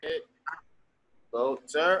it. Go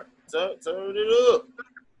turn it up.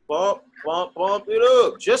 Bump it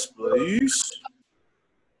up. Just please.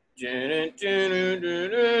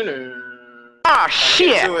 Ah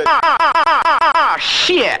shit! Ah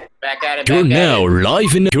shit! Back at it. You're now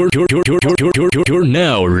live in you're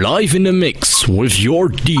now live in the mix with your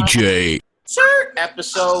DJ. Sir,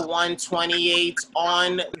 episode 128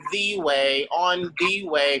 on the way.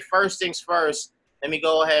 First things first, let me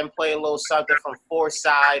go ahead and play a little something from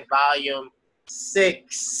Foreside Volume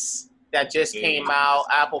 6 that just came out.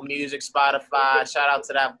 Apple Music, Spotify. Shout out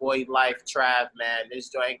to that boy Life Trav, man. This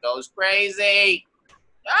joint goes crazy.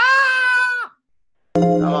 Ah!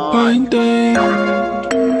 Come on. One day,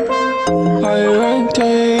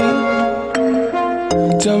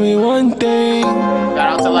 tell me one thing. Shout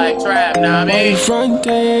out to Life Trav, know what I Why mean? you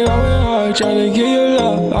fronting? I went hard trying to get your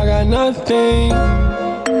love. I got nothing.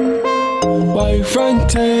 Why you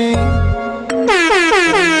fronting?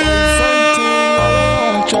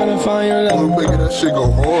 Trying to find your love. Making that shit go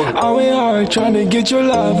hard. I went hard trying to get your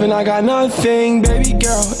love and I got nothing. Baby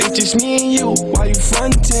girl, it's just me and you. Why you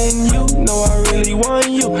fronting? You know I really want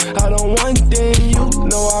you. I don't want them. You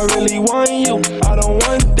know I really want you. I don't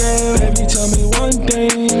want them. Baby, tell me one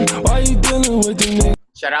thing. Why you dealing with the nigga?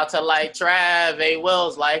 Shout out to Life Trav, A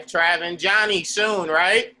Wills, Life Trav, and Johnny soon,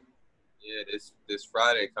 right? Yeah, this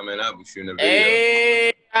Friday coming up, we shooting a video.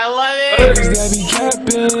 Hey, I love it. That be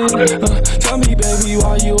capping. Tell me, baby,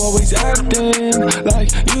 why you always acting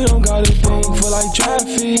like you don't got a thing for like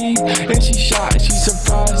traffic? And she shot, she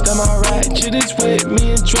surprised that my ratchet is with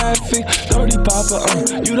me in traffic. 30 Papa,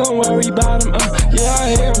 you don't worry about him, yeah,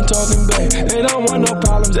 I hear him talking, babe. They don't want no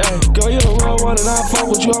problems, ayy. Girl, you a real one and I fuck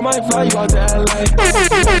with you, I might fly you out to LA.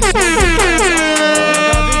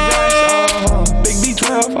 Big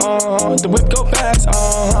B12, the whip go fast,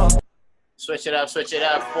 Switch it up.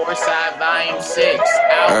 Foreside Volume 6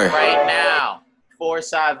 out right now.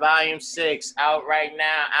 Foreside Volume 6 out right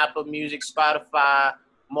now. Apple Music, Spotify.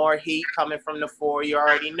 More heat coming from the 4. You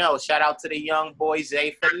already know. Shout out to the young boy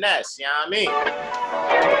Zay Finesse. You know what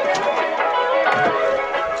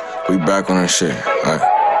I mean? We back on that shit.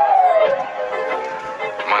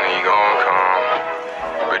 Money gon'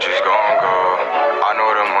 come, riches gon' go. I know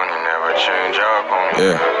the money never change up on me.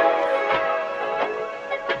 Yeah.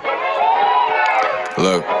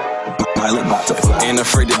 Look, ain't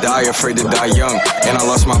afraid to die young. And I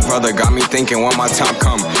lost my brother, got me thinking when my time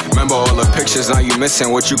come. Remember all the pictures, now you missing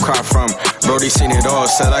what you cry from. Brody seen it all,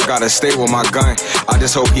 said I gotta stay with my gun. I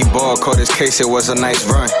just hope he ball, caught his case, it was a nice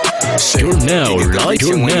run. Shit, You're now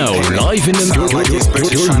live in the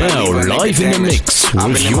mix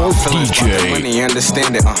with your DJ. Money,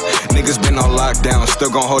 understand it. Niggas been on lockdown, still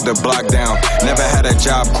gon' hold the block down. Never had a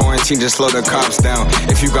job, quarantine just slow the cops down.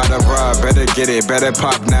 If you got a rob, better get it, better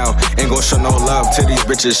pop now. Ain't gon' show no love to these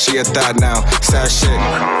bitches, she a thought now. Sad shit.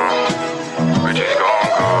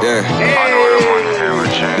 Yeah.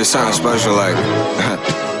 This sounds special like.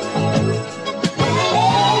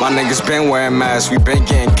 My niggas been wearing masks, we been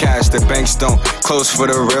getting cash, the banks don't close for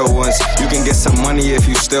the real ones. You can get some money if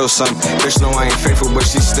you steal some. Bitch know I ain't faithful, but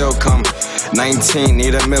she still come. 19,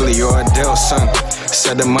 need a milli or a deal, son.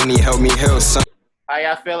 Said the money help me heal, son. How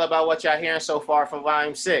y'all feel about what y'all hearing so far from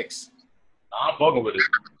Volume 6? I'm fucking with it.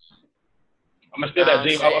 I'm gonna steal that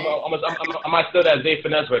Zay. I might steal that Zay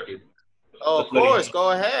Finesse record. Oh, of course, go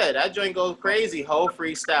ahead. That joint goes crazy. Whole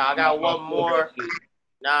freestyle. I got one more.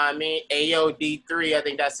 Nah, I mean AOD3. I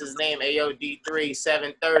think that's his name. AOD3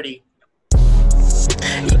 730.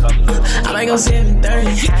 I might go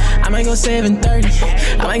 730. I might go 730.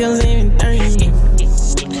 I might go 730.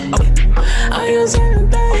 I might go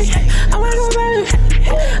 730. I might go 730.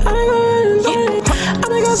 I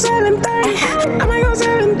might go 730. I might go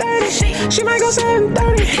 730. She might go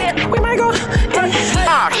 730. We might go.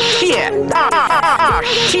 Ah shit! Ah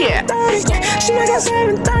shit! She might go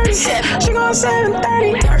 730. She go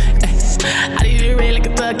 730. I need it red like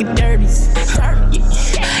Kentucky Derbies.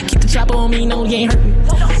 Keep the chopper on me, no, he ain't hurt me.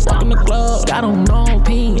 Walk in the club, got on all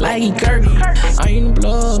pink like he Kirby. I ain't the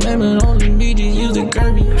plug, man, but all the bitches use the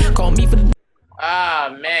Kirby. Call me for the.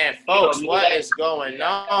 Ah, man, folks, what is going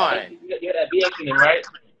on? You got that BX in it, right?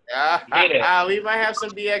 We might have some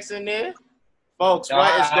DX in there. Folks,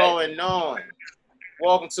 what is going on?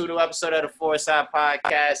 Welcome to the episode of the Foreside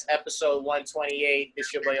Podcast, episode 128.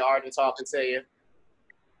 This your boy Arden talking to you.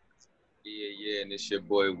 Yeah, and it's your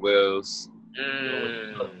boy Wills.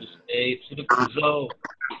 Hey, to the Cuzo.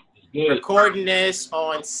 Recording this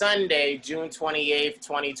on Sunday, June 28th,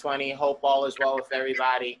 2020. Hope all is well with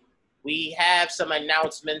everybody. We have some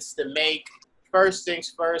announcements to make. First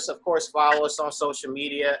things first, of course, follow us on social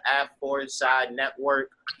media at Foreside Network.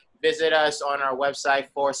 Visit us on our website,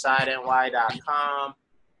 foresideny.com.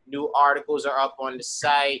 New articles are up on the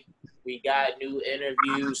site. We got new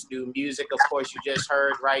interviews, new music. Of course, you just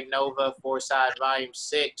heard Right Nova, Foreside Volume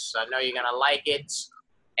 6. I know you're going to like it.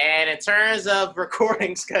 And in terms of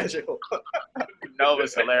recording schedule,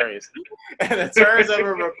 Nova's hilarious. And in terms of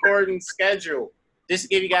a recording schedule, just to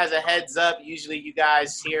give you guys a heads up, usually you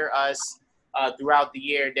guys hear us throughout the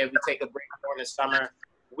year. Then we take a break during the summer.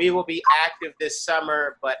 We will be active this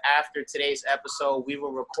summer, but after today's episode, we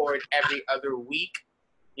will record every other week.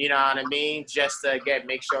 You know what I mean? Just to, again,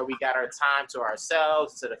 make sure we got our time to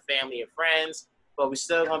ourselves, to the family and friends, but we're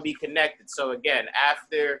still going to be connected. So, again,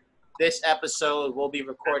 after this episode, we'll be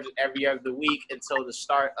recording every other week until the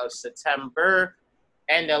start of September.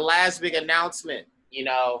 And the last big announcement, you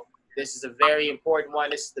know, this is a very important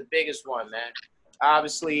one. This is the biggest one, man.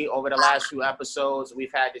 Obviously, over the last few episodes,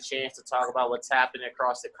 we've had the chance to talk about what's happening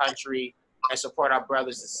across the country and support our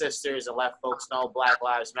brothers and sisters and let folks know Black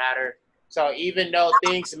Lives Matter. So even though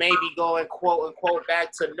things may be going, quote unquote,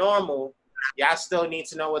 back to normal, y'all still need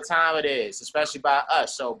to know what time it is, especially by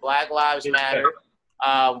us. So Black Lives Matter.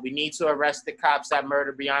 We need to arrest the cops that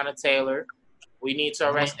murdered Breonna Taylor. We need to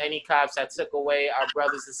arrest any cops that took away our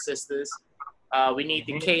brothers and sisters. We need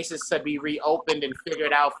the cases to be reopened and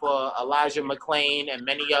figured out for Elijah McClain and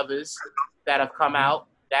many others that have come out.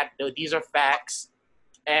 These are facts.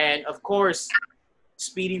 And, of course,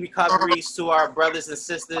 speedy recoveries to our brothers and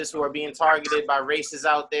sisters who are being targeted by racists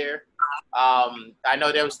out there. I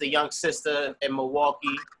know there was the young sister in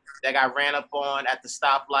Milwaukee that got ran up on at the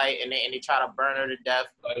stoplight and they tried to burn her to death.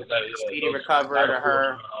 Speedy recovery to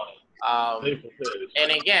her.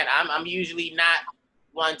 And again, I'm usually not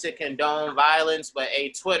one to condone violence, but hey,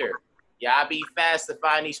 Twitter, y'all be fast to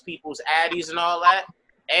find these people's addies and all that.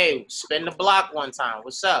 Hey, spin the block one time.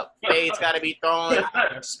 What's up? Fades got to be thrown.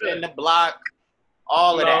 Spin the block.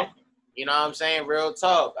 All of that. You know what I'm saying? Real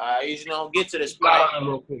talk. I usually don't get to this part.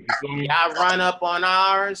 Y'all run up on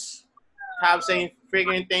ours. Cops ain't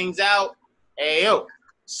figuring things out. Hey, yo,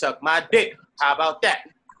 suck my dick. How about that?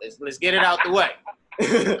 Let's get it out the way.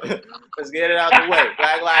 Let's get it out the way.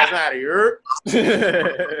 Black Lives Matter. Yes,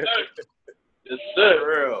 sir.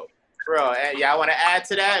 Real. Bro, and y'all want to add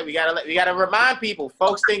to that? We gotta remind people.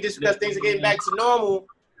 Folks think just because things are getting back to normal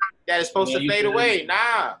that it's supposed to fade away.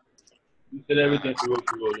 Nah. You said everything for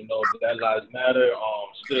real, you know. Black Lives Matter.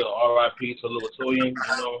 Still, R.I.P. to Lil Toyin, you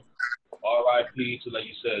know. R.I.P. to, like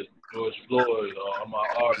you said, George Floyd, Ahmaud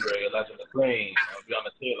Arbery, Elijah McClain,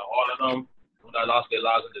 Breonna Taylor, all of them who lost their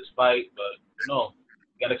lives in this fight. But, you know,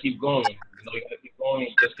 you got to keep going. You know, you got to keep going.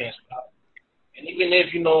 You just can't stop. And even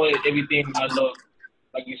if, you know, everything might look,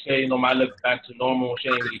 like you say, you know, might look back to normal, she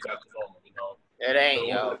ain't really back to normal, you know. It ain't,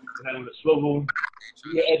 yo. Having the swivel,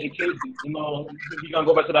 you get educated, you know. You're going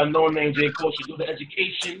to go back to that no-name J. Cole. She do the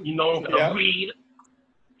education, you know, read.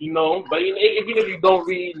 You know, but even if you don't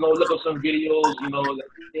read, you know, look up some videos, you know,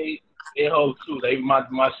 it helps too. Like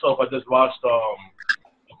myself, I just watched a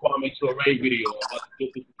Kwame Ture video about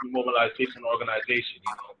the mobilization organization, you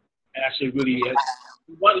know, and actually really,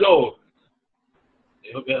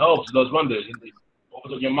 it helps, it does wonders. It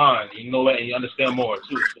opens up your mind, you know it, and you understand more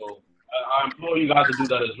too. So I implore you guys to do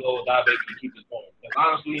that as well. That baby, to keep it going. Because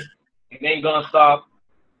honestly, it ain't gonna stop.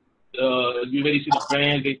 You really see the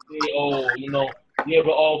brands, they say, oh, you know, yeah,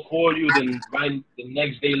 we're all for you, then right the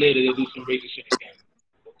next day later they do some racist shit again.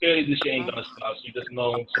 But clearly this shit ain't gonna stop. So you just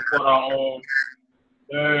know, support our own,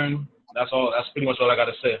 learn. That's all. That's pretty much all I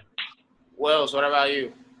gotta say. Wells, what about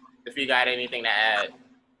you? If you got anything to add. I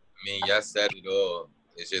mean, y'all said it all.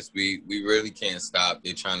 It's just we really can't stop.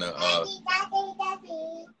 They're trying to let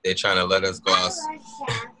us go out.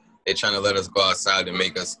 They're trying to let us go outside and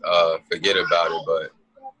make us forget about it, but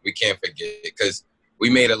we can't forget because we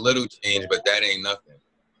made a little change, but that ain't nothing.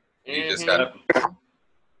 You just gotta.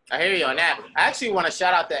 I hear you on that. I actually want to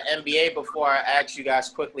shout out the NBA before I ask you guys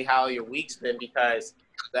quickly how your week's been because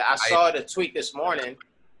I saw the tweet this morning.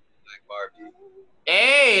 Black Barbie.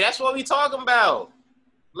 Hey, that's what we talking about.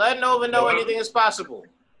 Let Nova know anything is possible.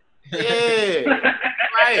 Yeah,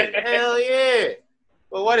 right. Hell yeah.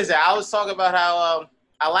 Well, what is it? I was talking about how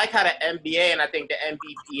I like how the NBA and I think the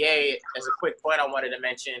NBPA, as a quick point I wanted to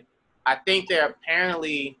mention, I think they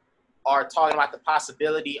apparently are talking about the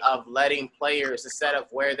possibility of letting players, instead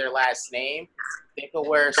of wear their last name, they could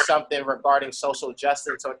wear something regarding social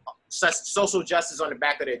justice on the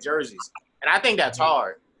back of their jerseys. And I think that's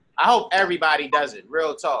hard. I hope everybody does it.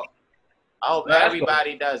 Real talk. I hope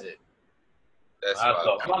everybody does it. That's I'm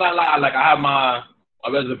not gonna lie. Like I have my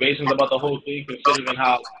reservations about the whole thing, considering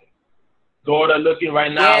how Florida looking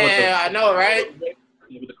right now. Yeah, I know, right?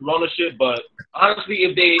 with the Corona shit. But honestly,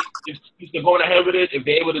 if they're going ahead with it, if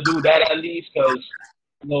they're able to do that at least, because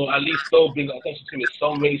at least still bring attention to it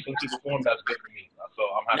some way since people perform, that's good for me. So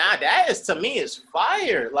I'm happy. Nah, that is to me is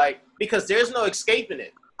fire. Like, because there's no escaping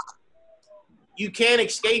it. You can't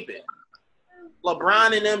escape it.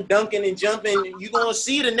 LeBron and them dunking and jumping, you gonna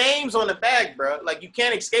see the names on the bag, bro. Like, you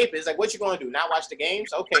can't escape it. It's like, what you gonna do? Not watch the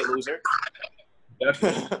games? Okay, loser.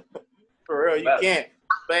 For real, you can't.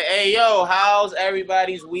 But hey, yo, how's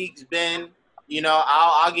everybody's weeks been?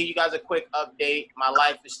 I'll give you guys a quick update. My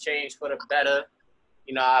life has changed for the better.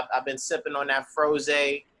 I've been sipping on that Froze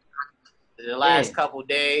the last couple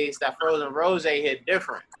days. That frozen rose hit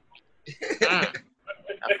different. That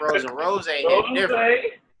frozen rose hit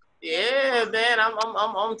different. Yeah, man,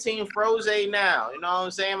 I'm team Froze now. You know what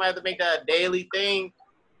I'm saying? I have to make that a daily thing.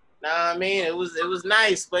 Know what I mean? It was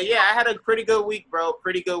nice. But yeah, I had a pretty good week, bro.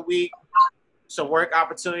 Pretty good week. Some work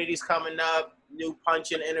opportunities coming up. New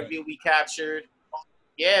punching interview we captured.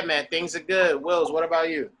 Yeah, man, things are good. Wills, what about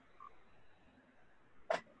you?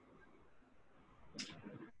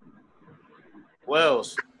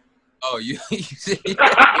 Wills. Oh, you see?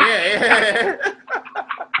 Yeah.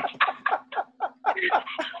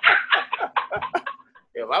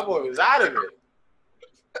 Yeah, my boy was out of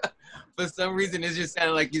it. For some reason, it just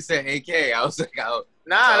sounded like you said AK. I was like,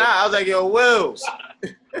 Nah. I was like, yo, Wills.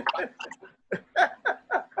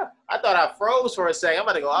 I thought I froze for a second. I'm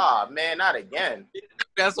about to go, oh, man, not again.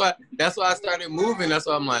 That's why I started moving. That's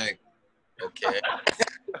why I'm like, okay.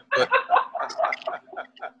 But,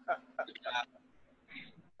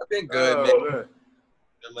 I've been good, man.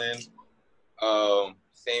 Chilling.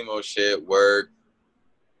 Same old shit. Work.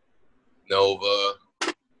 Nova.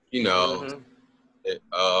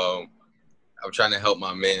 I'm trying to help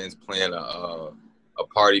my man's plan a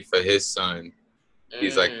party for his son.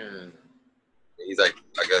 He's like,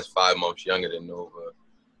 I guess 5 months younger than Nova.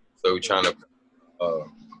 So we're trying to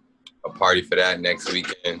a party for that next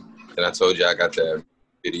weekend. And I told you I got that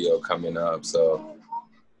video coming up. So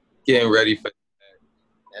getting ready for that.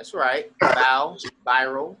 That's right.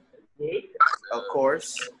 Viral. Of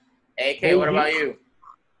course. AK, what about you?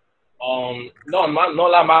 No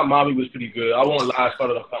lie, my week was pretty good. I won't lie, I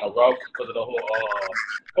started off kind of rough because of the whole,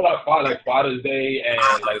 like Father's Day and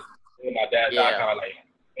like my dad died kind of like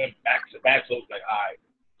back to back. So it was like, all right.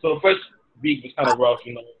 So the first week was kind of rough,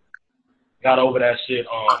 Got over that shit.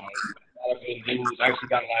 News. Actually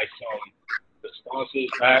got like some responses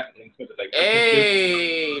back. And like,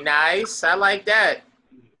 hey, nice. I like that.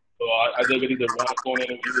 So I did really the one phone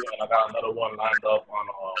interview, and I got another one lined up on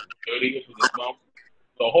 30th of this month.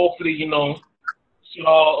 So hopefully, see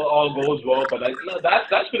how all goes well. But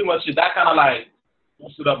that's pretty much it. That kind of like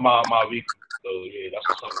boosted up my week. So yeah, that's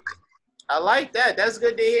what's up. I like that. That's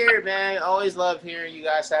good to hear, man. Always love hearing you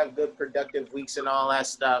guys have good, productive weeks and all that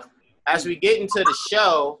stuff. As we get into the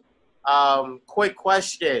show, quick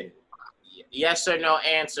question. Yes or no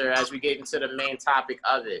answer as we get into the main topic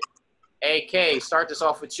of it. AK, start this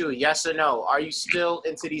off with you. Yes or no? Are you still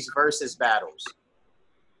into these versus battles?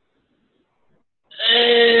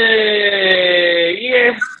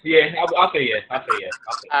 Yeah. I'll say yes.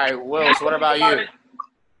 All right, Wills, what about you?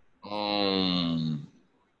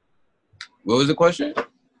 What was the question?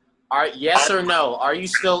 Yes or no? Are you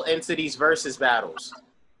still into these versus battles?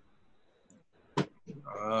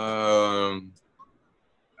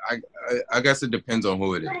 I guess it depends on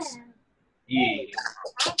who it is. Yeah.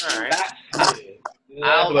 All right.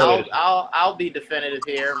 I'll be definitive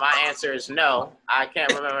here. My answer is no. I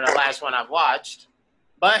can't remember the last one I've watched.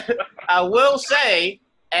 But I will say,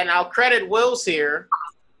 and I'll credit Wills here,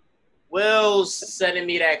 Wills sending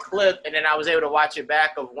me that clip, and then I was able to watch it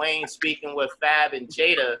back of Wayne speaking with Fab and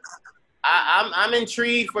Jada. I'm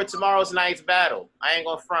intrigued for tomorrow's night's battle. I ain't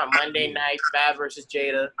gonna front. Monday night, Fab versus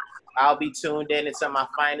Jada. I'll be tuned in. It's in my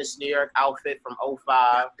finest New York outfit from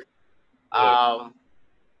 05. How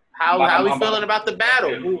we feeling about the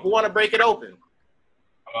battle? Who want to break it open?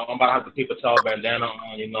 I'm about to have to keep a towel bandana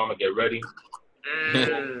on. I'm gonna get ready.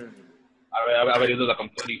 I already look like I'm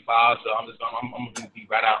 35, so I'm gonna be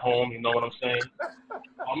right at home. You know what I'm saying?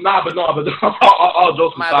 But all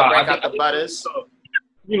jokes aside, I got the butters.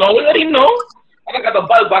 We already know. I got the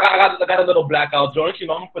butters, but I got a little blackout joints. I'm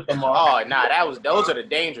gonna put them on. Oh, nah, those are the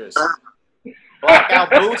dangerous. Blackout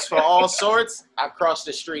boots for all sorts. I cross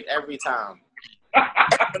the street every time.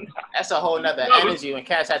 That's a whole nother energy when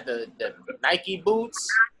cats had the Nike boots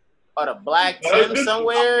or the black Tim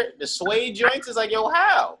somewhere. The suede joints is like, yo,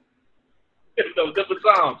 how? Those different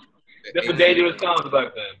sounds, different dangerous sounds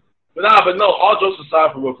back then. But no. All jokes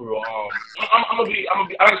aside, for real. I'm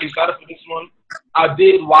actually excited for this one. I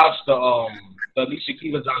did watch the Alicia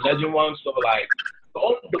Keys and John Legend one, so like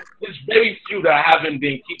There's very few that I haven't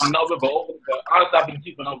been keeping up with, but honestly, I've been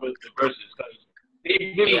keeping up with the verses because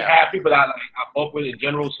they really have people that I fuck with in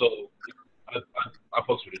general, so I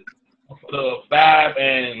fucks with it. For the Fab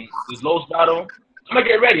and the Los battle, I'm gonna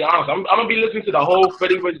get ready, honestly. I'm gonna be listening to the whole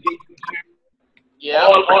Freddie vs. Jason shit. Yeah.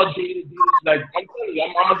 All Jada, like, I'm telling you,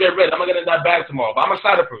 I'm gonna get ready. I'm gonna get in that bag tomorrow, but I'm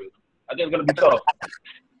excited for it. I think it's gonna be tough.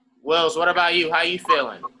 Wells, what about you? How you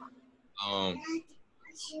feeling?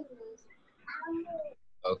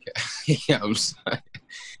 Okay. Yeah, I'm sorry.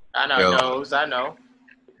 I know, Yo. knows. I know.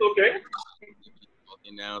 It's okay.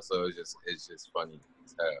 Talking now, so it's just funny.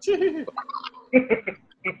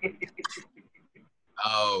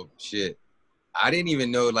 Oh shit! I didn't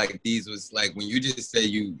even know like these was like when you just say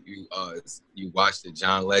you watched the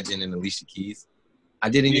John Legend and Alicia Keys. I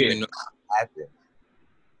didn't even know that happened.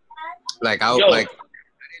 Like I didn't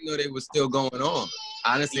know they were still going on.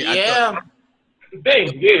 Honestly, Yeah.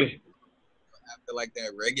 After like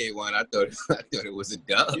that reggae one, I thought it was a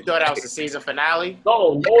dub. You thought that was the season finale?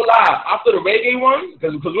 No lie. After the reggae one,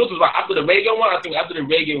 because this was like after the reggae one. I think after the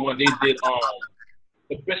reggae one, they did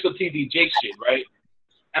the Bristol TD Jake shit, right?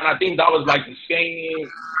 And I think that was like the same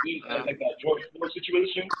week as like that George Floyd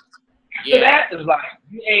situation. After that is like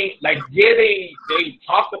you ain't like they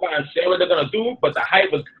talked about and said what they're gonna do, but the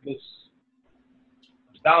hype was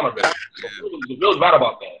down a bit. So the Will's right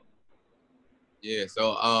about that. Yeah.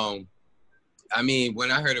 So I mean,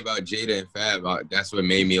 when I heard about Jada and Fab, that's what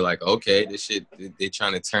made me like, okay, this shit, they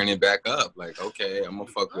trying to turn it back up. Like, okay, I'm gonna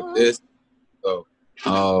fuck with this. So,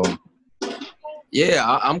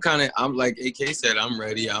 yeah, I'm like AK said, I'm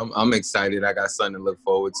ready. I'm excited. I got something to look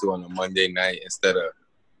forward to on a Monday night instead of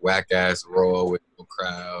whack ass Raw with no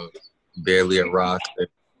crowd, barely a roster,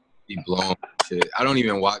 be blown shit. I don't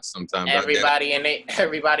even watch sometimes. Everybody and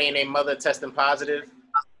their mother testing positive.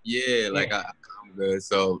 Yeah, like I'm good.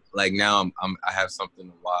 So like now I have something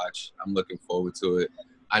to watch. I'm looking forward to it.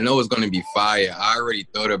 I know it's gonna be fire. I already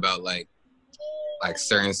thought about like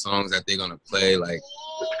certain songs that they're gonna play, like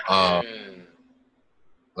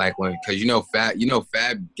when, cause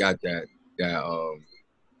Fab got that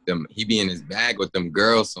them, he be in his bag with them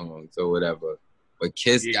girl songs or whatever, but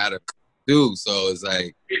Kiss got it too. So it's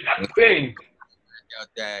like that's the thing. Out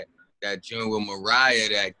that joint with Mariah,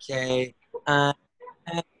 that K.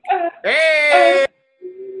 Hey,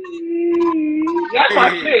 that's my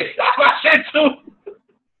shit. That's my shit too.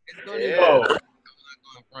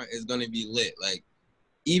 It's gonna be lit. Like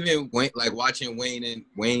even Wayne, like watching Wayne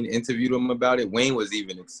interviewed him about it. Wayne was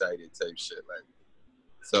even excited, type shit. Like,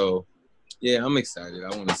 so yeah, I'm excited. I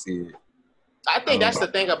want to see it. I think that's the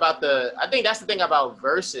thing about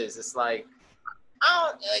Versus. It's like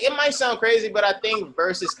it might sound crazy, but I think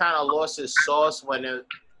Versus kind of lost its sauce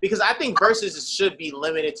because I think Versus should be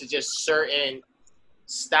limited to just certain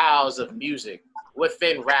styles of music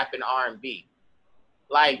within rap and R&B.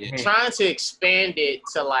 Like trying to expand it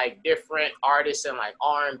to like different artists in like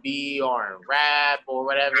R&B or in rap or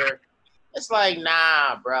whatever. It's like,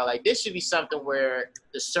 nah, bro. Like this should be something where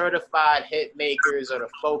the certified hit makers or the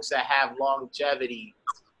folks that have longevity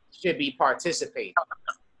should be participating.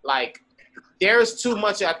 Like there's too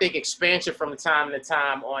much, I think, expansion from time to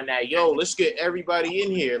time on that. Yo, let's get everybody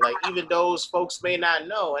in here. Like even those folks may not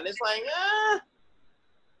know. And it's like,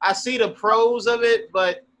 I see the pros of it,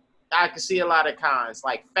 but I can see a lot of cons.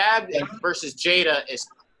 Like Fab versus Jada is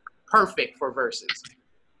perfect for verses.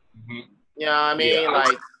 Mm-hmm. You know what I mean? I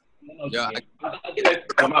get that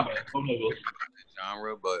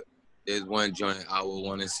genre, but there's one joint I would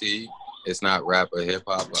want to see. It's not rap or hip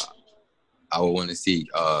hop, but I would want to see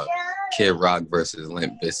Kid Rock versus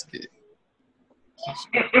Limp Bizkit.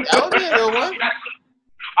 That would be a good one.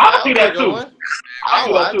 I'll see that too.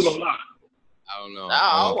 I'll watch. I don't know.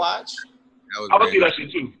 I'll watch. I would see that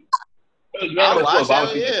shit too. I'll watch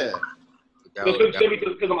that, yeah.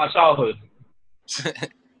 Because of my childhood.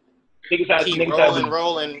 Keep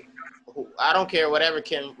rolling. I don't care whatever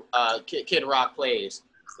Kid Rock plays.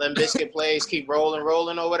 Limp Bizkit plays, keep rolling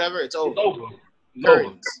or whatever. It's over.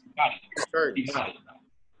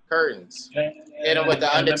 Curtains. Hit him with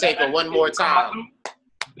the Undertaker one more time.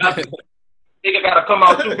 Nigga gotta come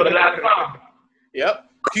out too for the last time. Yep.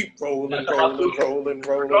 Keep rolling.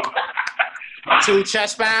 2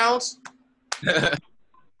 chest pounds. We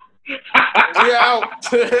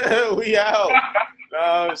out. We out. Know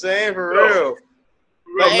what I'm saying? For real.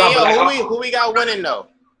 But, hey, yo, who we got winning though?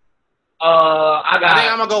 I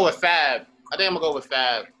think I'm gonna go with Fab.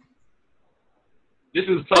 This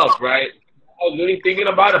is tough, right? I was really thinking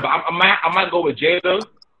about it, but I might go with Jada.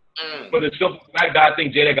 For the simple fact that I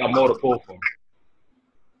think Jada got more to pull from.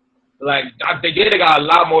 Like, Jada got a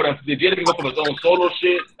lot more than Jada can go from his own solo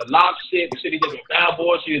shit, the lock shit, the shit he did with Bad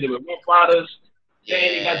Boy, shit he did with Rough Riders.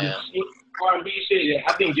 Then he got this R&B shit. Yeah,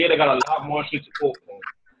 I think Jada got a lot more shit to pull from.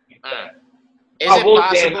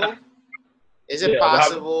 Is it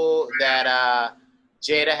possible that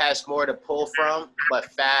Jada has more to pull from, but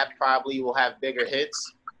Fab probably will have bigger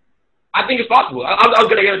hits? I think it's possible. I was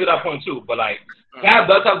gonna get into that point too, but like Fab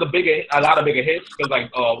does have a lot of bigger hits because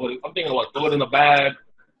like I'm thinking what Throw It in the Bag,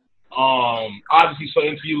 obviously So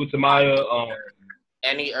Into You with Tamaya,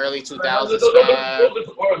 any early 2000s those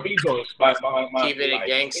R&B joints by Keep It a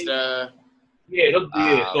Gangsta. Yeah,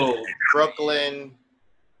 so Brooklyn,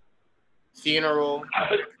 Funeral.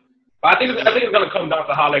 I think it's gonna come down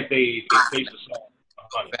to how like they face the song.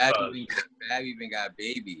 Fab even got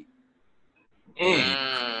Baby.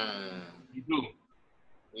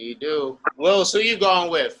 You do. Wills, who you going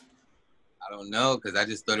with? I don't know, because I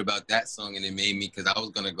just thought about that song and it made me, because I was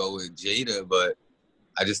going to go with Jada, but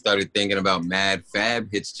I just started thinking about Mad Fab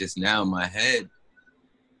hits just now in my head.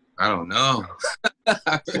 I don't know.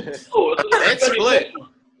 It's split.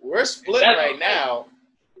 We're split right now.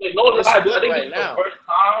 I think it's the first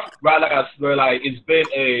time where like it's been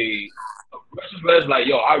a versus where it's like,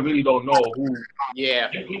 yo, I really don't know who. Yeah.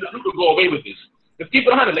 Who could go away with this? If keep it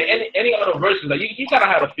 100, like any other verses, like you kind of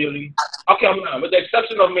had a feeling. Okay, I'm not, with the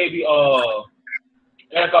exception of maybe Erykah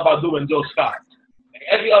Badu and Joe Scott. Like,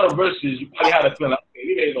 every other verses, you probably had a feeling. Like, okay,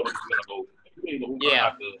 we really know what this is gonna go with. We really know who's gonna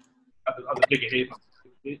have to take a hit,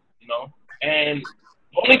 you know. And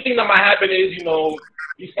the only thing that might happen is, you know,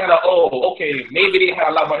 he's kind of, okay, maybe they had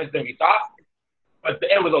a lot more hits than we thought, but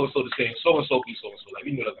the end was always so the same. So and so, so and so. Like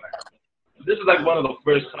we knew that was gonna happen. This is like one of the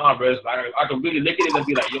first times where it's like I can really look at it and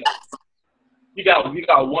be like, yo, you got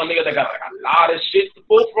one nigga that got like a lot of shit to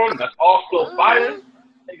pull from. That's all still fire.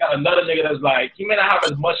 You got another nigga that's like, he may not have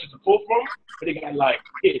as much shit to pull from, but he got like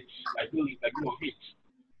hits, like really like hits.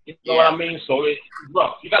 You know what I mean? So it's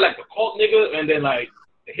rough. You got like the cult nigga and then like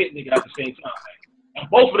the hit nigga at the same time. Like, and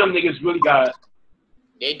both of them niggas really got.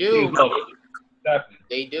 They do.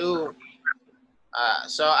 They do.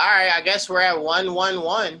 So all right, I guess we're at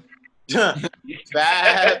 1-1-1.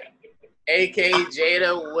 Fab, AK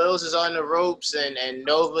Jada, Wills is on the ropes, and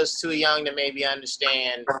Nova's too young to maybe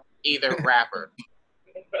understand either rapper.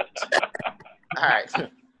 All right,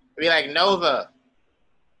 be like, Nova,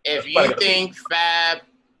 if you think Fab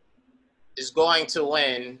is going to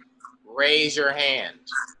win, raise your hand.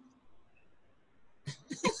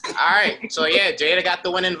 All right, so yeah, Jada got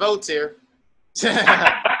the winning votes here.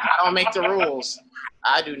 I don't make the rules.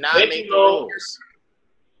 I do not make the rules.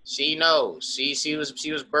 She knows. She was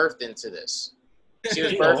birthed into this. She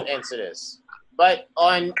was birthed into this. But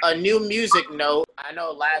on a new music note, I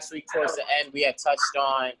know last week towards the end we had touched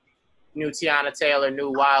on new Tiana Taylor, new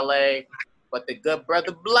Wale, but the good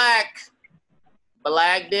brother Black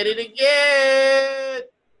did it again.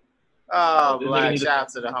 Oh, Black! Shout out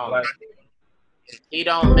to the homie. He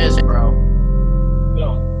don't miss, bro.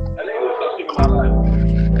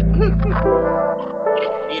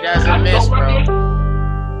 He doesn't miss, bro.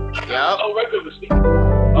 Yup.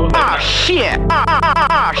 Ah, shit.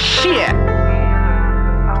 Ah, shit.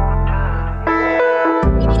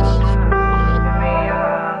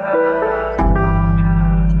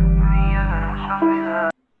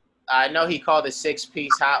 I know he called it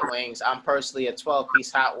 6-piece hot wings. I'm personally a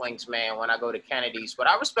 12-piece hot wings man when I go to Kennedy's, but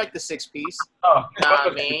I respect the 6-piece. You know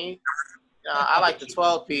what I mean? I like the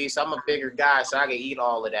 12-piece. I'm a bigger guy, so I can eat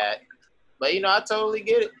all of that. But, you know, I totally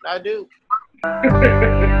get it. I do. I'll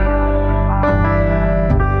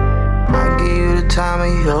give you the time of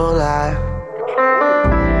your life.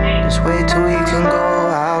 Just wait till we can go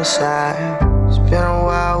outside. It's been a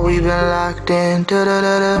while, we've been locked in.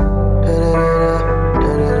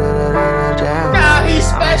 Nah, he's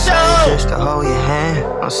special. Just to hold your hand.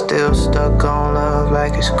 I'm still stuck on love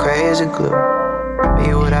like it's crazy glue.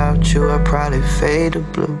 Me without you, I probably fade to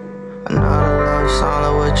blue. Another love song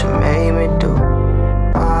of what you made me do.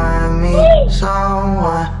 Find me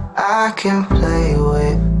someone I can play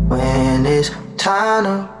with when it's time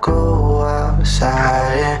to go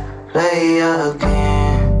outside and play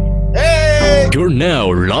again. Hey! You're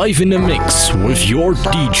now live in the mix with your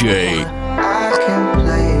DJ. I can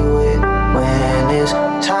play with when it's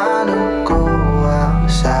time to go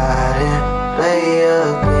outside and play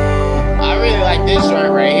again. I really like this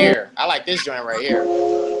joint right here. I like this joint right here.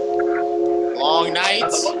 Long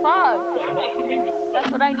Nights.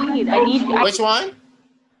 That's what I need. Which one?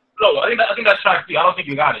 Slow. I think that's track 3. I don't think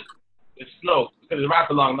you got it. It's slow because it's Rap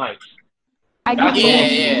for Long Nights.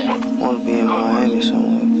 Yeah. Wanna be in Miami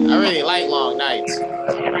somewhere. I really like Long Nights.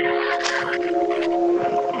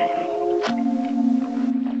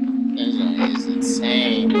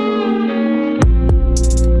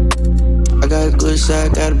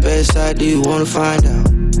 best side do you wanna find out?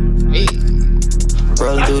 Hey.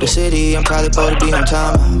 Rolling through the city, I'm probably supposed to be on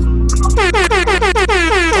timeout.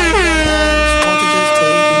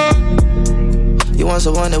 You want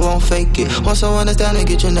someone that won't fake it. Want someone that's down to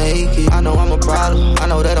get you naked. I know I'm a problem. I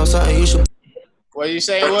know that I'm something you should. What you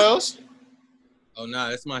say, Wills? Oh nah,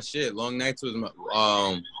 that's my shit. Long Nights was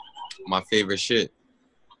my favorite shit.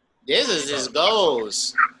 This is just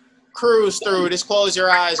goes. Cruise through. Just close your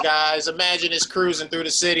eyes, guys. Imagine it's cruising through the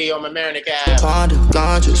city on Mamaroneck Ave. Ponder,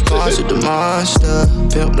 ganja, sponsored the monster.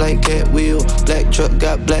 Pimp like cat wheel. Black truck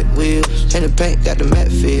got black wheels. And the paint got the matte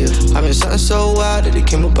feel. I've been something so wild that it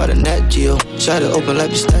came up out of Nat Geo. Shot it open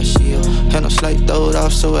like pistachio. Had no slight throwed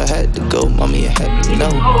off, so I had to go. Mommy, I had to know.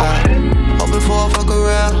 Open for a fuck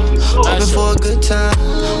around. Open for a good time.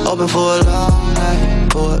 Open for a long night.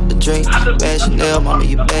 Pour a drink. Bad Chanel, mommy,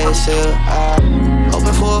 you bad sell.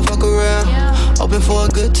 Open for a fuck around. Open for a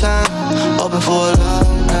good time. Open for a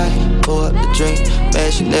long night. Pour a drink.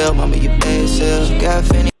 Bad Chanel, mama, you bad sell. Got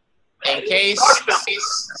Fanny. In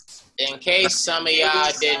case some of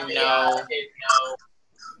y'all didn't know,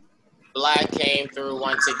 Black came through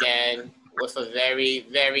once again with a very,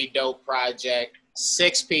 very dope project.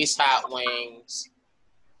 6-piece Hot Wings.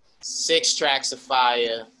 6 tracks of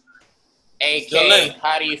fire. AK,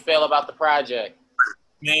 how do you feel about the project?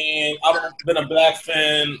 Man, I've been a Black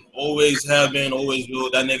fan, always have been, always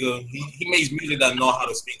will. That nigga, he makes music that know how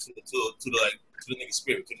to speak to the nigga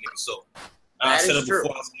spirit, to the nigga soul. I said it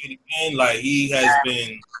before, I say it again, like he has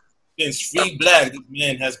been, since Free Black, this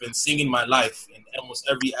man has been singing my life in almost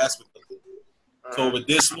every aspect of it. So with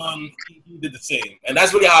this one, he did the same. And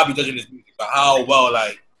that's really how I be judging his music, but how well,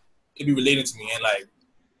 like, it be related to me. And like,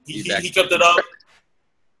 he kept it up,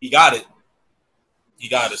 he got it. He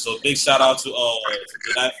got it. So big shout out to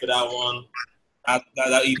for that one.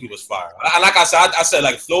 That EP was fire. Like I said,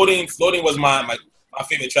 like Floating was my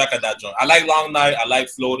favorite track of that joint. I like Long Night. I like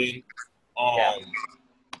Floating.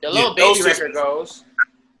 The Little Baby record goes.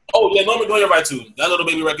 Oh yeah, Norman Doyle right too. That Little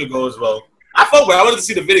Baby record goes as well. I fuck with it. I wanted to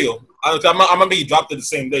see the video. I remember he dropped it the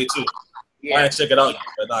same day too. Yeah. I didn't check it out,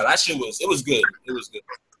 but nah, that shit was good. It was good.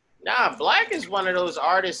 Nah, Black is one of those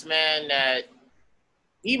artists, man, that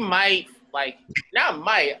he might. Like,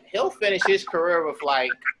 he'll finish his career with,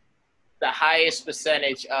 like, the highest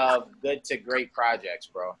percentage of good to great projects,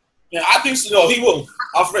 bro. Yeah, I think so. No, he will.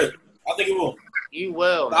 Alfred, I think he will. He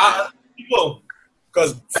will, he will.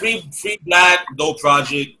 Because Free Black, dope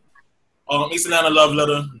project. East Atlanta Love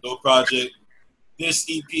Letter, dope project. This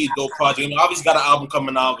EP, dope project. You know, obviously got an album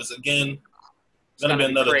coming out, but again, it's going to be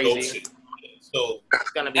another dope shit. So,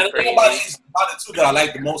 it's going to be crazy. The thing about it too, that I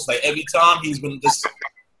like the most, like, every time he's been just...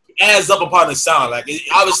 adds up upon the sound. Like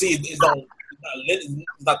obviously, it's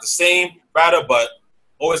not the same writer, but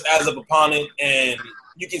always adds up upon it, and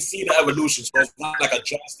you can see the evolution. So it's not like a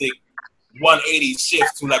drastic 180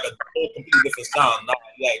 shift to like a whole completely different sound. Not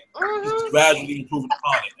like it's gradually improving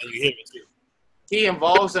upon it, and you hear it too. He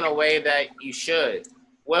evolves in a way that you should.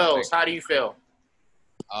 Wells, how do you feel?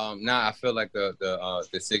 I feel like the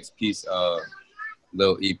 6-piece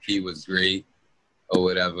little EP was great or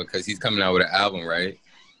whatever, because he's coming out with an album, right?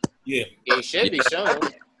 Yeah, it should be shown.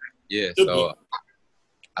 Yeah, so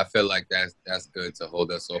I feel like that's good to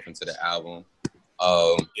hold us off into the album.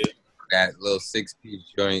 That little 6-piece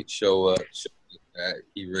joint show that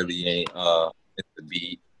he really ain't hit the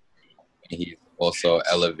beat, and he's also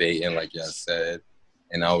elevating, like y'all said.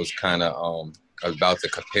 And I was kind of about to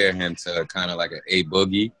compare him to kind of like an A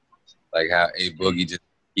Boogie, like how A Boogie just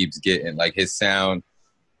keeps getting like his sound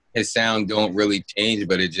don't really change,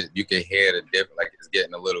 but it just, you can hear the difference, like it's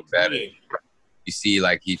getting a little better. You see,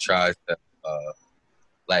 like he tries to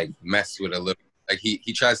like mess with a little, like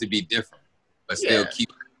he tries to be different, but still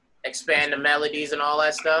keep expand the melodies and all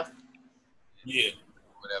that stuff. Yeah,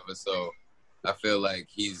 whatever. So I feel like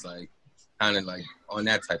he's like kind of like on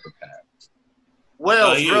that type of path.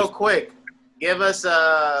 Well, real quick, give us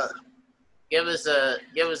a A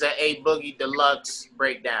Boogie Deluxe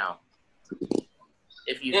breakdown.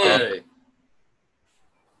 If you could.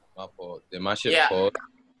 My fault. Did my shit fall?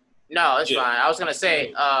 No, it's fine. I was gonna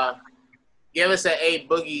say, give us an A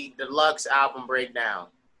Boogie Deluxe album breakdown.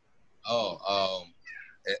 I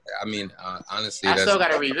mean, honestly, I still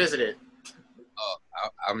gotta revisit it.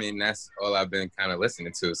 I mean, that's all I've been kind of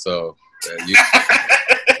listening to. So,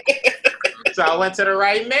 so I went to the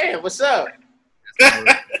right man. What's up?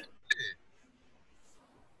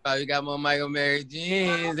 Oh, you got more Michael Mary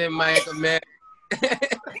jeans than Michael Mary.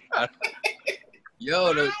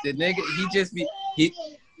 Yo, the nigga, he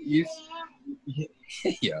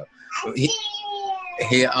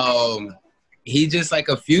just like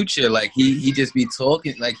a Future, like he just be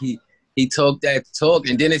talking, like he he talked that talk,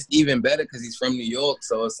 and then it's even better because he's from New York,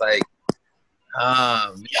 so it's like,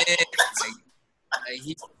 man, like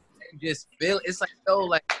he just feel. It's like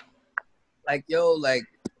yo, like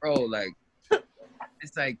bro, like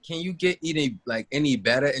it's like, can you get any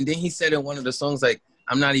better? And then he said in one of the songs, like,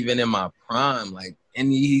 I'm not even in my prime, like,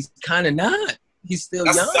 and he's kind of not. He's still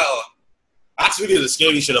young. That's really the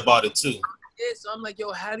scary shit about it too. Yeah, so I'm like,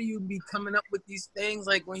 yo, how do you be coming up with these things?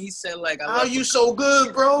 Like when he said, like, how you so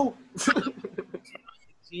good, bro?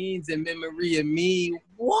 Jeans and memory of me.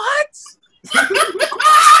 What?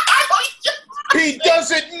 He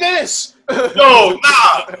doesn't miss. No,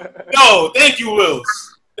 thank you,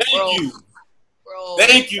 Wills. Thank you. Bro.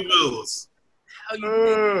 Thank you, Wills. How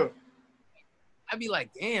you I'd be like,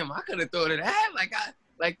 damn, I could have thought of that.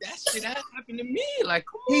 Like that shit that happened to me. Like,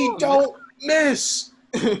 come on. He don't miss.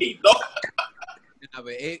 He don't. Nah,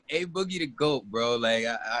 but A Boogie the GOAT, bro. Like,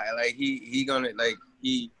 I like he gonna like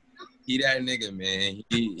he that nigga, man.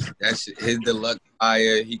 That shit, his deluxe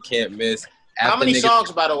fire. He can't miss. How many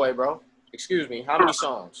songs, by the way, bro? Excuse me. How many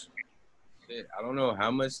songs? Shit, I don't know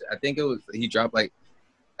how much. I think he dropped like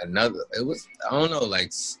another. It was, I don't know,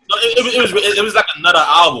 like. No, it was like another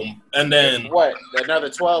album, and then what? Another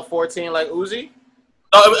 12, 14, like Uzi?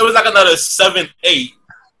 No, it was like another 7, 8.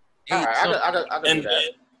 All right, I could do that.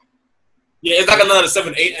 Yeah, it's like another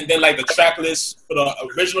 7, 8, and then like the track list for the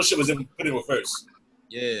original shit was put in reverse.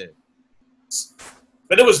 Yeah.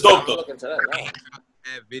 But it was dope though. Look into that now.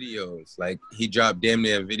 Videos, like he dropped damn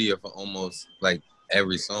near a video for almost like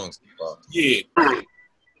every song. Yeah,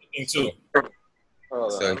 me too.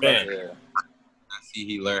 So man, I see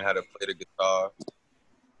he learned how to play the guitar.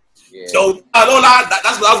 Yeah. So I don't lie,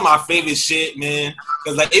 that was my favorite shit, man.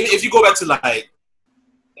 Because like if you go back to like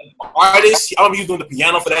artists, I remember he was doing the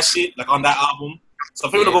piano for that shit, like on that album. So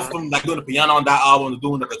if you want to go from like doing the piano on that album to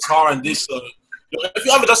doing the guitar and this, if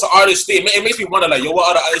you ever just an artist thing, it makes me wonder like, yo, what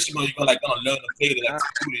other artists you're gonna learn to play to like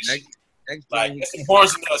do this shit? Like it's some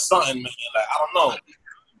horns in there or something, man. Like I don't know.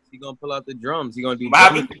 He gonna pull out the drums. He gonna do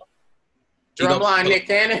drumline, Nick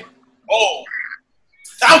Cannon. Oh,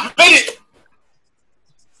 I'm with it.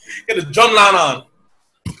 Get the drum line on.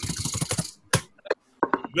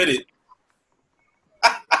 With it.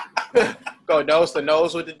 Go nose to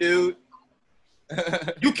nose with the dude.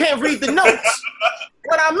 You can't read the notes.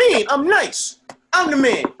 What I mean, I'm nice. I'm the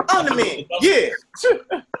man. I'm the man. Yeah.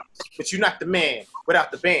 But you're not the man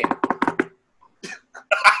without the band.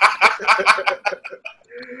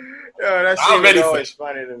 Yo, that shit is always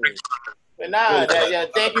funny to me. But nah,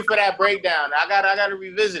 thank you for that breakdown. I gotta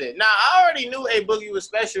revisit it. Nah, I already knew A Boogie was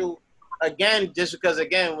special. Again, just because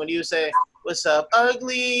when you say, "What's up,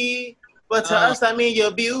 ugly?" But to us, I mean,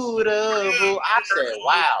 you're beautiful. I said,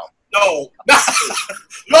 "Wow." No,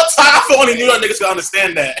 your time for only New York niggas can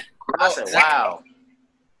understand that. I said, "Wow."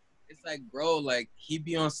 It's like, bro, like he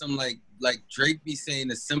be on some like Drake be saying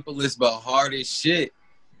the simplest but hardest shit,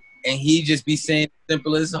 and he just be saying the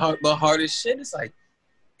simplest but hardest shit. It's like,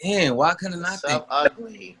 damn, why couldn't I think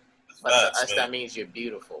ugly? But to us, that means you're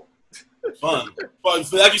beautiful. Fun,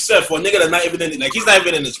 but like you said, for a nigga that's not even in, like he's not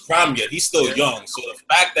even in his prime yet. He's still young, so the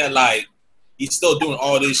fact that like he's still doing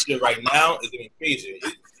all this shit right now is even crazier.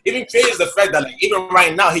 Even crazy is the fact that like even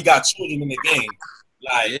right now he got children in the game,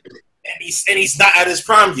 like, and he's not at his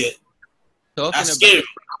prime yet. That's scary.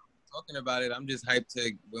 Talking about it, I'm just hyped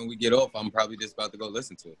to when we get off. I'm probably just about to go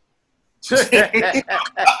listen to it.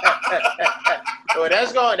 Well,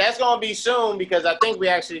 that's gonna be soon because I think we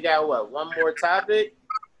actually got one more topic.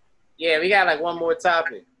 Yeah, we got like one more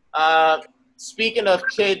topic. Speaking of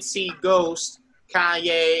Kids See Ghost,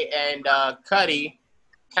 Kanye and Cudi.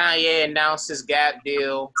 Kanye announced his Gap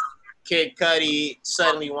deal. Kid Cudi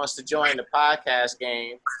suddenly wants to join the podcast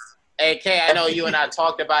game. Hey, K, I know you and I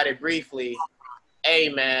talked about it briefly. Hey,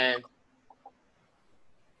 man.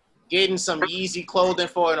 Getting some Yeezy clothing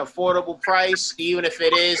for an affordable price, even if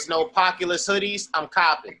it is no Populous hoodies, I'm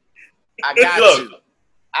copping. I got to.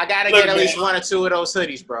 I got to get at least one or two of those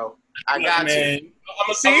hoodies, bro. I got to.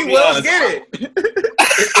 See, Will's get it.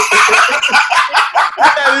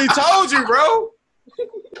 He told you, bro.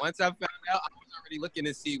 Once I found out, I was already looking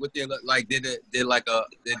to see what they look like. Did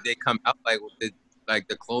they come out did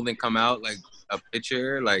the clothing come out like a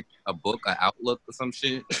picture, like a book, an Outlook or some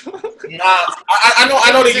shit? Nah,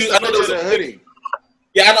 I know they use. I know there was a hoodie.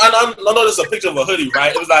 Yeah, I know there's a picture of a hoodie,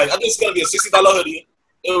 right? It was like I think it's gonna be a $60 hoodie.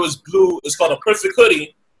 It was blue. It's called a Perfect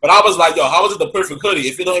Hoodie. But I was like, yo, how is it the perfect hoodie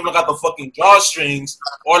if you don't even got the fucking drawstrings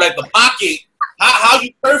or like the pocket? How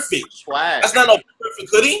you perfect? Swag. That's not no perfect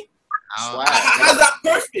hoodie. Swag. How's that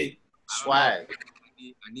perfect? Swag.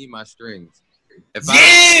 I need my strings. I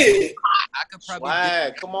could probably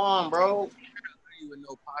swag. Come on, bro. with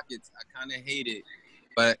no pockets. I kind of hate it,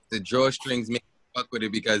 but the drawstrings make me fuck with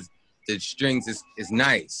it because the strings is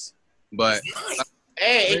nice. But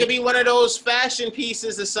hey, it could be one of those fashion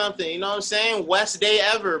pieces or something. You know what I'm saying? West Day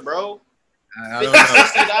Ever, bro. I don't know.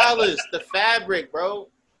 $50, the fabric, bro.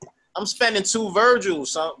 I'm spending 2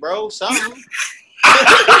 Virgils, bro. Something.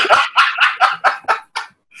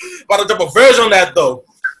 About to drop a version on that though.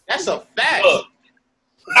 That's a fact.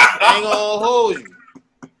 I ain't gonna hold you.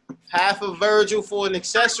 Half a Virgil for an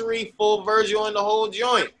accessory, full Virgil in the whole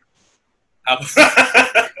joint. That's a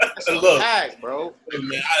fact, bro. Hey,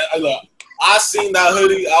 man, I seen that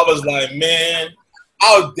hoodie. I was like, man,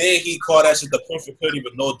 how dare he call that shit the perfect hoodie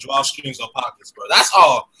with no drawstrings or pockets, bro? That's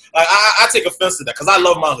all. Like, I take offense to that because I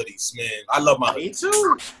love my hoodies, man. I love my hoodies. Me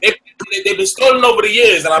too. They've been stolen over the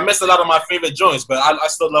years, and I missed a lot of my favorite joints, but I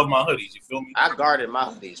still love my hoodies. You feel me? I guarded my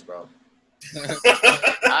hoodies, bro.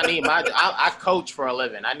 I coach for a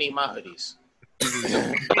living. I need my hoodies.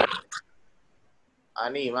 I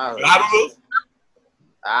need my hoodies.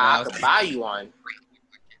 I could buy you one.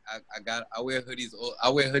 I wear hoodies. I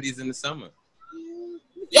wear hoodies in the summer.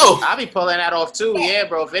 Yo, I'll be pulling that off too. Yeah,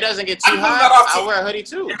 bro. If it doesn't get too hot, I'll wear a hoodie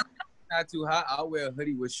too. Not too hot. I'll wear a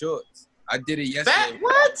hoodie with shorts. I did it yesterday.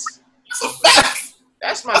 What? That's a fact.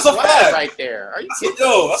 That's my swag right there. Are you kidding?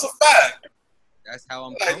 Yo, that's a fact. That's how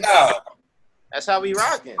I'm like, nah. That's how we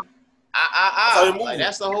rocking. Like,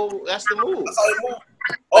 that's the move. That's how we move.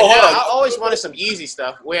 Oh, hold on. I always wanted some Yeezy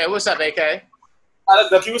stuff. What's up, AK?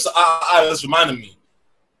 That's reminding me.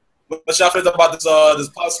 What y'all feeling about this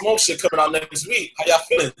Pop Smoke shit coming out next week? How y'all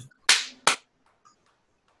feeling?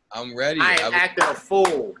 I'm ready. I ain't acting a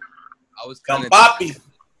fool. I was kind of tight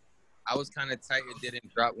it didn't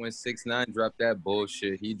drop when 6ix9ine dropped that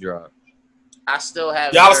bullshit he dropped. I still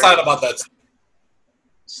haven't. Yeah, I was excited about that.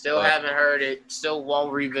 Still haven't heard it. Still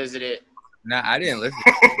won't revisit it. Nah, I didn't listen.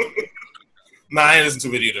 Nah, I ain't listen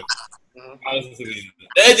to it either. I listened to it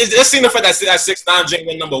either. Just seeing the fact that 6ix9ine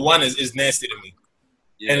jingle #1 is nasty to me.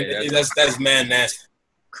 Yeah, and that's man nasty.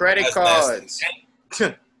 Credit cards.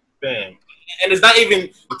 Damn. And it's not even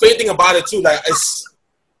the crazy thing about it too. Like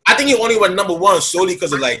I think he only went #1 solely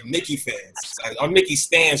because of like Nicki fans, like or Nicki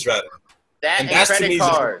stands rather. And that's credit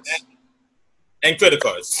cards. And credit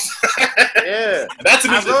cards. Yeah. That's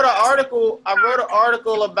I wrote an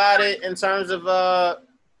article about it in terms of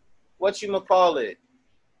whatchamacallit.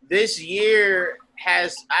 This year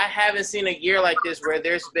I haven't seen a year like this where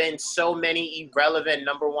there's been so many irrelevant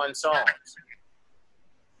 #1 songs.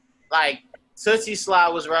 Like Tootsie Slide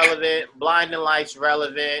was relevant, Blinding Lights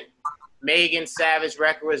relevant, Megan Savage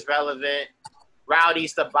record was relevant,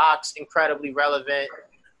 Rowdy's The Box incredibly relevant.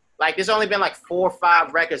 Like there's only been like 4 or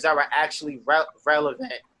 5 records that were actually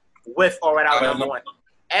relevant with or without #1.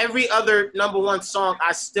 Every other #1 song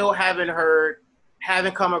I still haven't heard,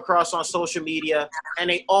 haven't come across on social media, and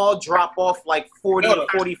they all drop off like 40 to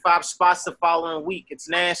 45 spots the following week. It's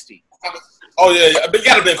nasty. Oh yeah, but you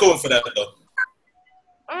gotta blame COVID for that though.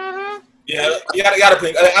 Yeah, you gotta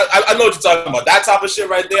blame. I know what you're talking about. That type of shit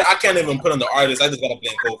right there, I can't even put on the artist. I just gotta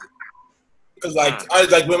blame COVID. Because I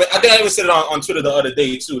think I even said it on Twitter the other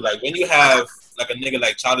day too. Like when you have like a nigga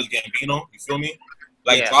like Childish Gambino, you feel me?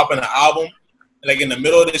 Like dropping an album, like in the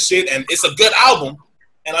middle of this shit, and it's a good album.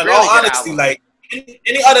 And in all honesty, like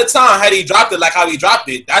any other time had he dropped it like how he dropped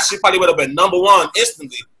it, that shit probably would have been #1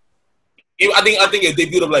 instantly. I think it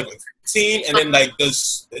debuted up like 15, and then like the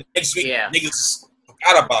next week niggas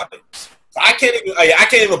forgot about it. So I can't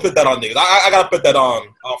even put that on niggas. I gotta put that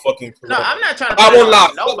on fucking. No, I'm not trying to put it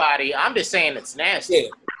on nobody. I'm just saying it's nasty.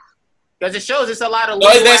 Because it shows it's a lot of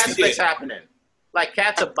little aspects happening. Like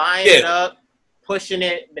cats are buying it up, pushing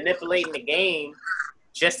it, manipulating the game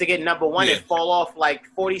just to get #1 and fall off like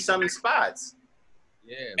 40-something spots.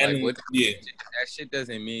 Yeah, like that shit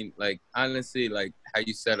doesn't mean, like, honestly, like how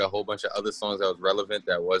you said a whole bunch of other songs that was relevant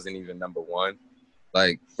that wasn't even #1.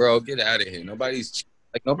 Like, bro, get out of here.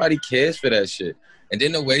 Nobody cares for that shit. And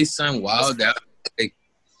then the way Son Wild out, like,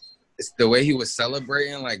 it's the way he was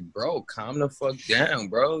celebrating, like, bro, calm the fuck down,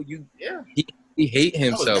 bro. He hate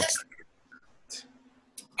himself.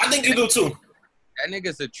 I think you do too. That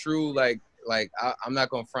nigga's a true, I'm not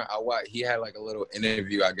gonna front. He had like a little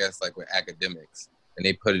interview, I guess, like with academics. And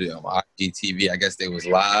they put it on IGTV. I guess they was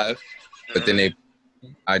live, but then they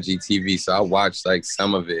IGTV. So I watched like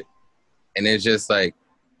some of it, and it's just like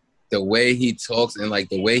the way he talks and like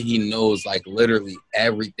the way he knows like literally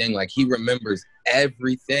everything. Like he remembers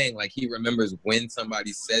everything. Like he remembers when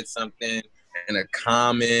somebody said something in a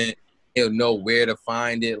comment. He'll know where to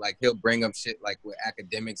find it. Like he'll bring up shit like with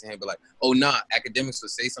academics, and he'll be like, "Oh nah, academics will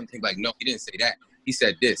say something like, no, he didn't say that. He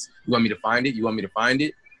said this. You want me to find it? You want me to find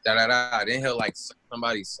it?" Da da da. Then he'll like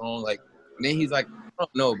somebody's song like And then he's like, I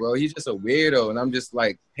don't know, bro. He's just a weirdo. And I'm just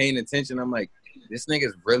like paying attention. I'm like, this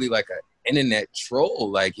nigga's really like an internet troll.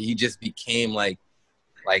 Like he just became like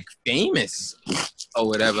famous or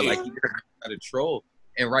whatever. Like he got a troll.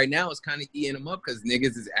 And right now it's kind of eating him up because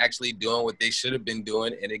niggas is actually doing what they should have been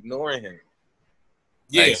doing and ignoring him.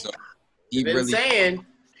 Yeah. Like, so he been really saying.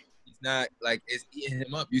 He's not like it's eating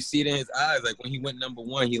him up. You see it in his eyes. Like when he went number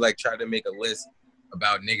one, he like tried to make a list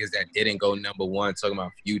about niggas that didn't go number one, talking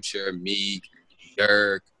about Future, Meek,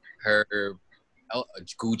 Dirk, Herb,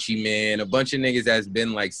 Gucci Man, a bunch of niggas that's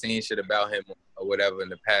been like saying shit about him or whatever in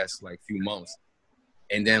the past like few months.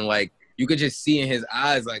 And then like you could just see in his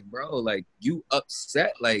eyes, like, bro, like you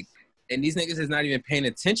upset, like, and these niggas is not even paying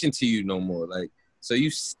attention to you no more. Like, so you,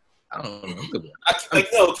 I don't know.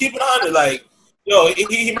 Yo, keep it on it, like, yo,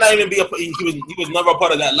 he might not even be he was never a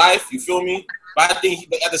part of that life. You feel me? But I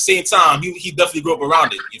think at the same time, he definitely grew up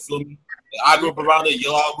around it. You feel me? I grew up around it.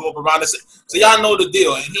 Y'all grew up around it. So y'all know the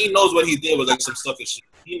deal, and he knows what he did with like some stuff and shit.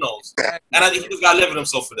 He knows, and I think he just got to live with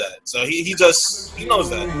himself for that. So he knows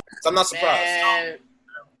that. So I'm not surprised. Man,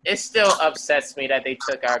 it still upsets me that they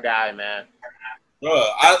took our guy, man. Bro,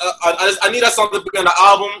 I need that song to be on the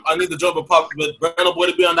album. I need the joint with Burna Boy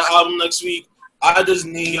to be on the album next week. I just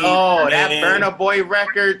need. Oh, that Burna Boy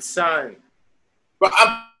record, son. But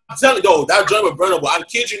I'm telling you, though, that joint with Burna Boy, I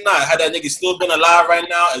kid you not, had that nigga still been alive right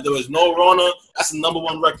now, and there was no Rona, that's the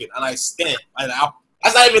 #1 record, and I stand.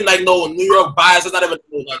 That's not even like no New York bias. That's not even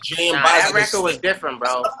no Nigerian bias. That record was different,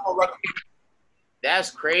 bro.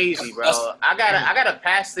 That's crazy, bro. I gotta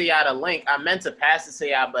pass to y'all the link. I meant to pass it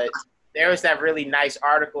to y'all, but there was that really nice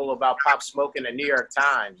article about Pop Smoke in the New York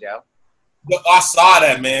Times, yo. I saw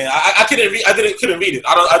that, man. I couldn't read. Couldn't read it.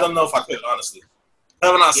 I don't know if I could, honestly.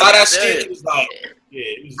 But when I saw that shit, it was like, yeah,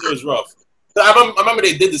 it was rough. I remember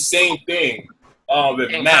they did the same thing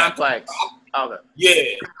with Mac. Complex. Yeah,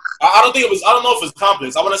 I don't think it was. I don't know if it's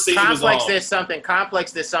Complex. I want to say Complex it was. did something.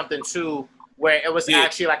 Complex did something too, where it was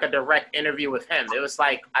actually like a direct interview with him. It was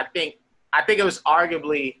like I think it was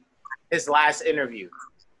arguably his last interview.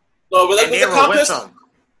 No, but and they were with him.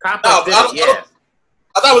 Complex did it, yeah.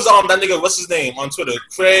 I thought it was that nigga. What's his name on Twitter?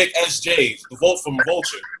 Craig SJ, the vote from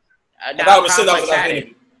Vulture.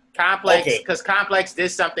 Complex, because Complex did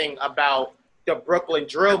something about the Brooklyn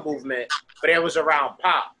drill movement, but it was around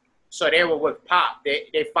Pop. So they were with Pop.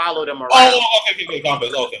 They followed him around. Oh, okay,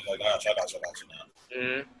 Complex. Okay, I got you now.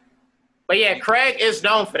 Mm-hmm. But yeah, Craig is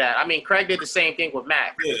known for that. I mean, Craig did the same thing with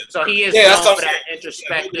Mac. Yeah. So he is known for that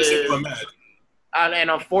introspective. And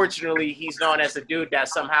unfortunately, he's known as the dude that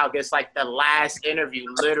somehow gets like the last interview,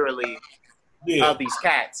 literally, of these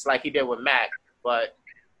cats, like he did with Mac. But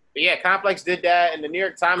yeah, Complex did that. And the New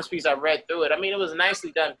York Times piece, I read through it. I mean, it was a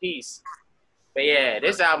nicely done piece. But yeah,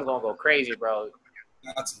 this album gonna go crazy, bro.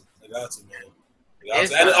 I got to, man. The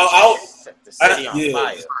city on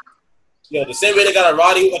fire. Yeah, the same way they got a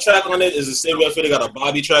Roddy track on it is the same way I feel they got a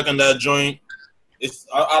Bobby track on that joint.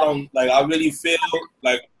 I don't like. I really feel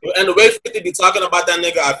like, and the way 50 be talking about that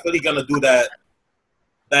nigga, I feel he gonna do that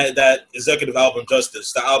executive album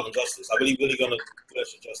justice. The album justice. I really gonna do that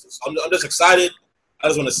shit justice. I'm just excited. I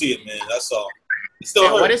just want to see it, man. That's all. It's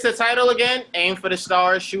still what is the title again? Aim for the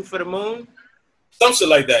stars, shoot for the moon. Some shit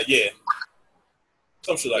like that, yeah.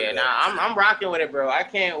 Some shit like that. Yeah, nah, I'm rocking with it, bro. I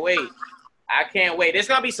can't wait. There's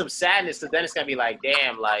gonna be some sadness, so then it's gonna be like,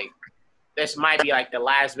 damn, like. This might be like the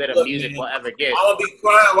last bit of music we'll ever get. I'm gonna be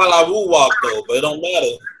crying while I woo walk though, but it don't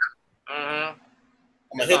matter. Mm-hmm.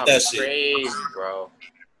 I'm gonna hit that shit. Crazy, bro.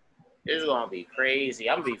 This is gonna be crazy.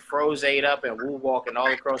 I'm gonna be froze-ate up and woo walking all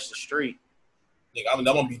across the street. Nigga, I'm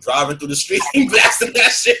gonna be driving through the street and blasting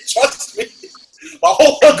that shit. Trust me, my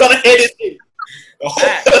whole hood gonna hit it.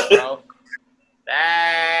 Facts, bro.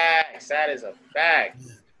 Facts. That is a fact.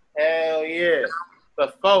 Hell yeah.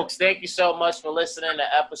 But folks, thank you so much for listening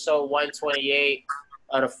to episode 128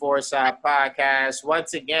 of the Foresight Podcast.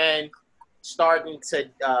 Once again, starting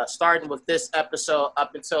with this episode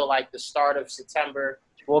up until like the start of September,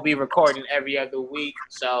 we'll be recording every other week.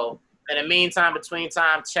 So in the meantime, between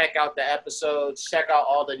time, check out the episodes, check out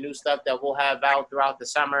all the new stuff that we'll have out throughout the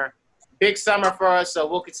summer. Big summer for us, so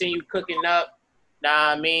we'll continue cooking up.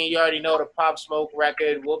 Nah, I mean, you already know the Pop Smoke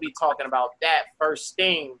record. We'll be talking about that first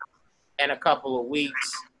thing in a couple of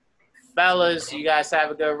weeks. Fellas, you guys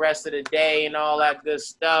have a good rest of the day and all that good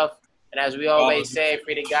stuff. And as we always say,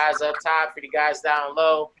 for the guys up top, for the guys down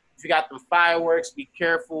low, if you got them fireworks, be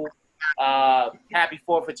careful. Happy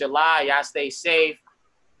 4th of July. Y'all stay safe.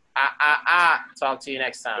 Talk to you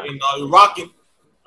next time. You know, you're rocking.